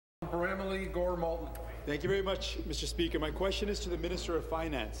for Emily Gore-Malton. Thank you very much, Mr. Speaker. My question is to the Minister of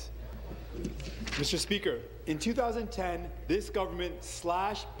Finance. Mr. Speaker, in 2010, this government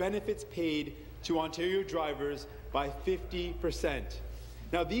slashed benefits paid to Ontario drivers by 50%.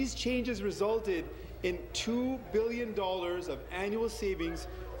 Now, these changes resulted in $2 billion of annual savings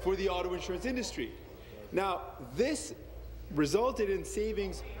for the auto insurance industry. Now, this resulted in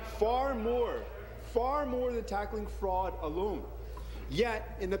savings far more than tackling fraud alone.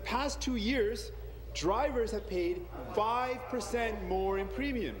 Yet, in the past 2 years, drivers have paid 5% more in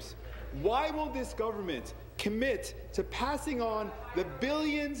premiums. Why won't this government commit to passing on the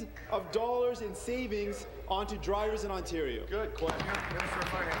billions of dollars in savings onto drivers in Ontario? Good question. Minister of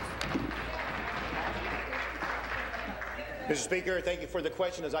Finance. Mr. Speaker, thank you for the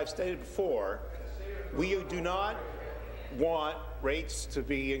question. As I've stated before, we do not want rates to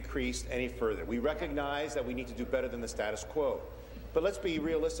be increased any further. We recognize that we need to do better than the status quo. But let's be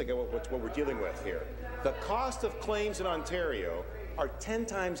realistic about what we're dealing with here. The cost of claims in Ontario are 10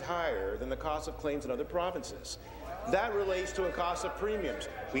 times higher than the cost of claims in other provinces. That relates to a cost of premiums.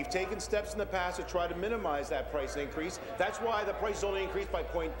 We've taken steps in the past to try to minimize that price increase. That's why the price only increased by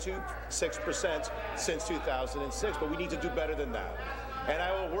 0.26% since 2006, but we need to do better than that. And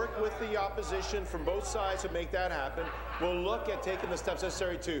I will work with the opposition from both sides to make that happen. We'll look at taking the steps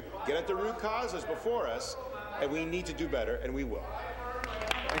necessary to get at the root causes before us, and we need to do better, and we will.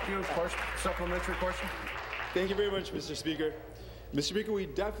 Thank you. Supplementary question. Thank you very much, Mr. Speaker. Mr. Speaker, we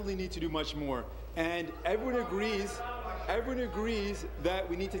definitely need to do much more, and everyone agrees that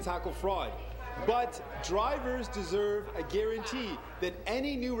we need to tackle fraud. But drivers deserve a guarantee that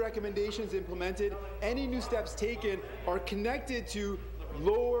any new recommendations implemented, any new steps taken, are connected to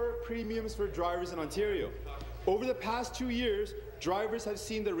lower premiums for drivers in Ontario. Over the past 2 years, drivers have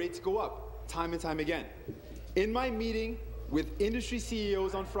seen the rates go up time and time again. In my meeting with industry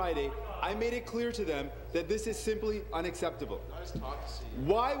CEOs on Friday, I made it clear to them that this is simply unacceptable.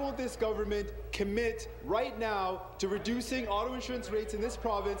 Why won't this government commit right now to reducing auto insurance rates in this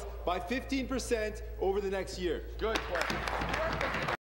province by 15% over the next year? Good question.